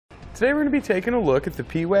Today we're going to be taking a look at the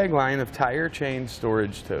Pewag line of tire chain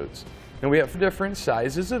storage totes. And we have different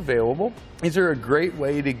sizes available. These are a great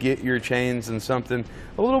way to get your chains in something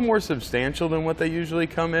a little more substantial than what they usually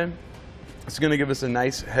come in. It's going to give us a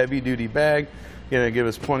nice heavy duty bag, going to give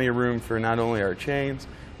us plenty of room for not only our chains,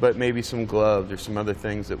 but maybe some gloves or some other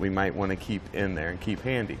things that we might want to keep in there and keep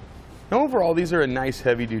handy. Now overall, these are a nice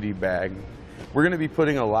heavy duty bag. We're going to be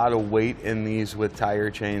putting a lot of weight in these with tire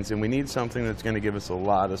chains, and we need something that's going to give us a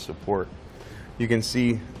lot of support. You can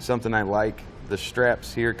see something I like. The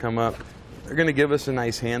straps here come up. They're going to give us a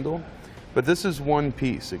nice handle, but this is one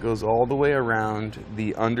piece. It goes all the way around.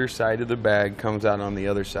 The underside of the bag comes out on the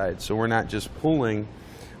other side, so we're not just pulling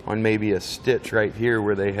on maybe a stitch right here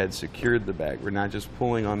where they had secured the bag. We're not just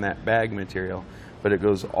pulling on that bag material, but it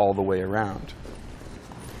goes all the way around.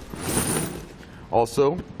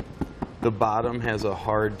 Also, the bottom has a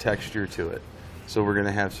hard texture to it, so we're going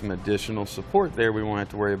to have some additional support there. We won't have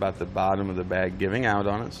to worry about the bottom of the bag giving out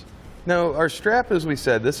on us. Now our strap, as we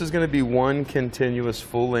said, this is going to be one continuous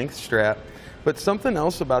full-length strap, but something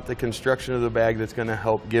else about the construction of the bag that's going to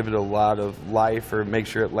help give it a lot of life or make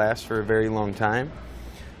sure it lasts for a very long time.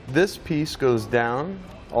 This piece goes down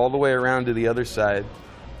all the way around to the other side,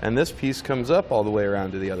 and this piece comes up all the way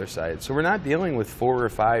around to the other side. So we're not dealing with 4 or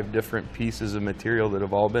 5 different pieces of material that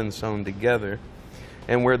have all been sewn together.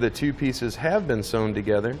 And where the two pieces have been sewn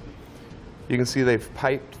together, you can see they've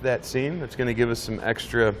piped that seam. That's going to give us some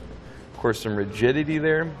extra, of course, some rigidity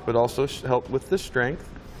there, but also help with the strength.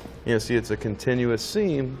 You know, see it's a continuous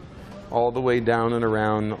seam all the way down and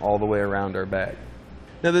around, all the way around our bag.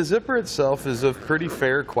 Now the zipper itself is of pretty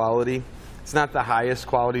fair quality. It's not the highest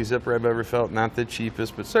quality zipper I've ever felt, not the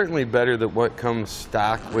cheapest, but certainly better than what comes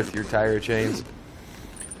stock with your tire chains.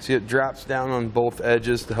 See, it drops down on both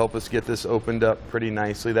edges to help us get this opened up pretty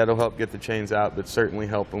nicely. That'll help get the chains out, but certainly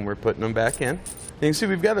help when we're putting them back in. You can see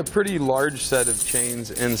we've got a pretty large set of chains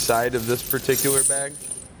inside of this particular bag.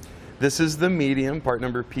 This is the medium, part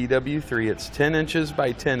number PW3. It's 10 inches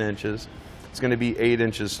by 10 inches. It's going to be 8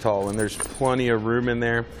 inches tall, and there's plenty of room in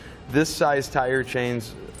there. This size tire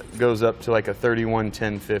chains goes up to like a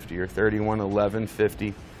 31-10-50 or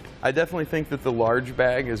 31-11-50. I definitely think that the large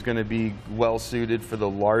bag is going to be well suited for the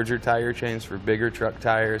larger tire chains, for bigger truck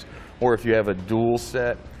tires, or if you have a dual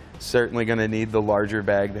set, certainly going to need the larger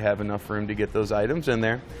bag to have enough room to get those items in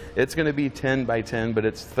there. It's going to be 10 by 10, but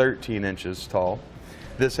it's 13 inches tall.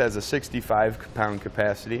 This has a 65-pound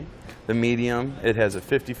capacity. The medium, it has a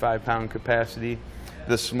 55-pound capacity.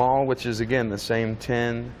 The small, which is again the same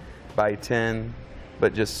 10 by 10,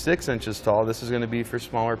 but just 6 inches tall. This is going to be for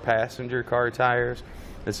smaller passenger car tires.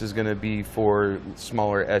 This is going to be for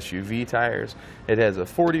smaller SUV tires. It has a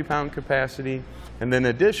 40-pound capacity. And then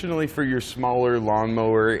additionally for your smaller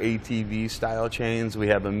lawnmower ATV style chains, we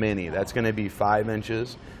have a mini. That's going to be 5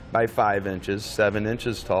 inches by 5 inches, 7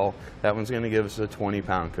 inches tall. That one's going to give us a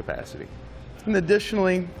 20-pound capacity. And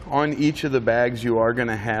additionally, on each of the bags, you are going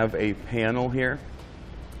to have a panel here.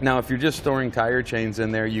 Now, if you're just storing tire chains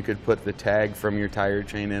in there, you could put the tag from your tire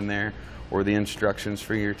chain in there or the instructions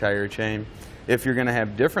for your tire chain. If you're going to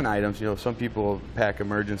have different items, you know, some people pack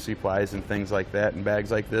emergency supplies and things like that in bags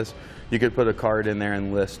like this. You could put a card in there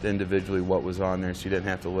and list individually what was on there so you didn't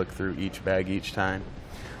have to look through each bag each time.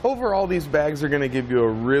 Overall, these bags are going to give you a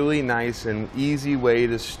really nice and easy way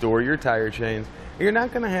to store your tire chains. You're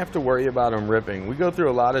not going to have to worry about them ripping. We go through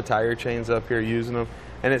a lot of tire chains up here using them,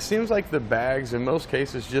 and it seems like the bags in most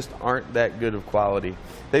cases just aren't that good of quality.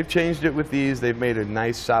 They've changed it with these. They've made a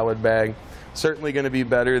nice solid bag. Certainly going to be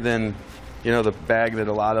better than, you know, the bag that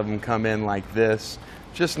a lot of them come in like this.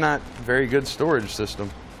 Just not very good storage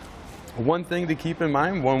system. One thing to keep in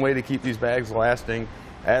mind, one way to keep these bags lasting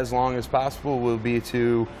as long as possible will be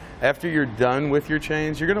to, after you're done with your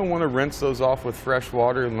chains, you're going to want to rinse those off with fresh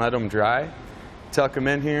water and let them dry. Tuck them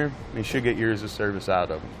in here, and you should get years of service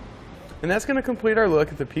out of them. And that's going to complete our look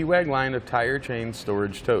at the Pewag line of tire chain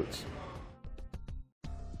storage totes.